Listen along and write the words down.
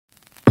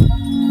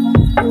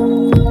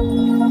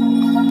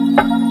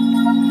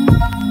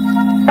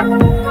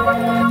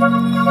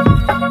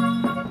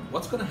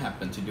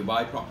to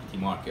Dubai property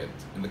market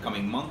in the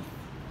coming month,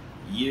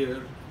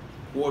 year,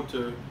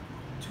 quarter,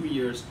 2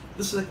 years?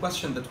 This is a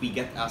question that we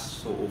get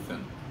asked so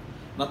often.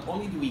 Not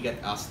only do we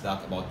get asked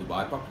that about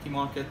Dubai property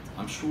market,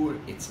 I'm sure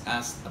it's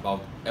asked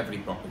about every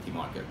property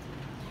market,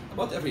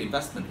 about every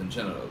investment in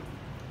general.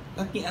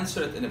 Let me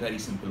answer it in a very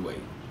simple way.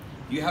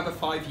 You have a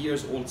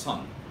 5-year-old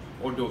son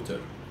or daughter,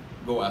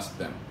 go ask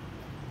them.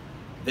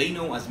 They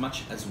know as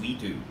much as we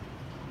do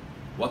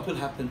what will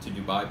happen to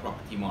Dubai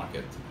property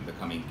market in the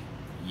coming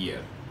year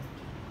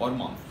or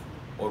month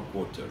or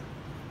quarter.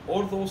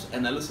 All those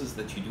analysis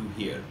that you do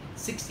here,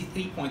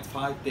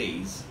 63.5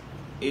 days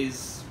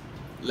is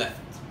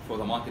left for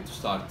the market to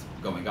start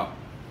going up,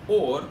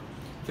 or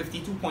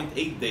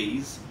 52.8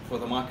 days for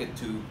the market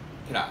to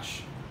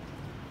crash.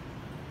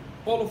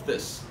 All of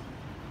this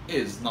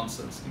is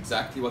nonsense,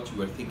 exactly what you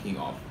were thinking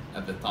of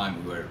at the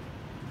time we were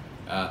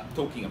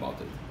talking about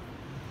it.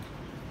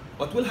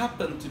 What will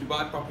happen to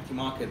Dubai property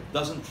market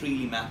doesn't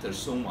really matter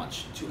so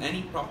much to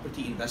any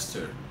property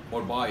investor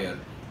or buyer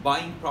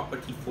buying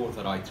property for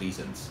the right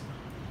reasons.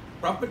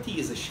 Property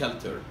is a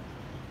shelter,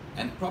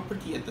 and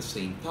property at the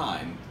same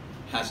time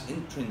has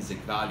intrinsic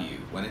value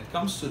when it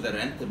comes to the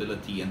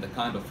rentability and the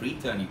kind of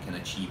return you can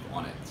achieve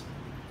on it.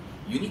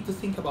 You need to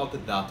think about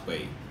it that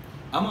way.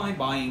 Am I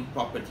buying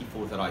property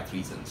for the right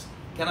reasons?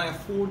 Can I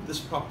afford this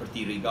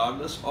property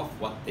regardless of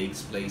what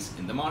takes place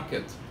in the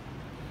market?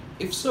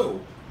 If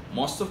so,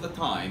 most of the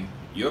time,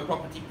 your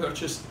property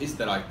purchase is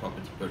the right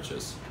property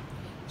purchase.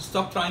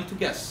 Stop trying to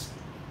guess.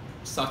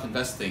 Start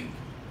investing.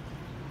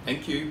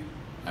 Thank you.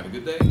 Have a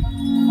good day.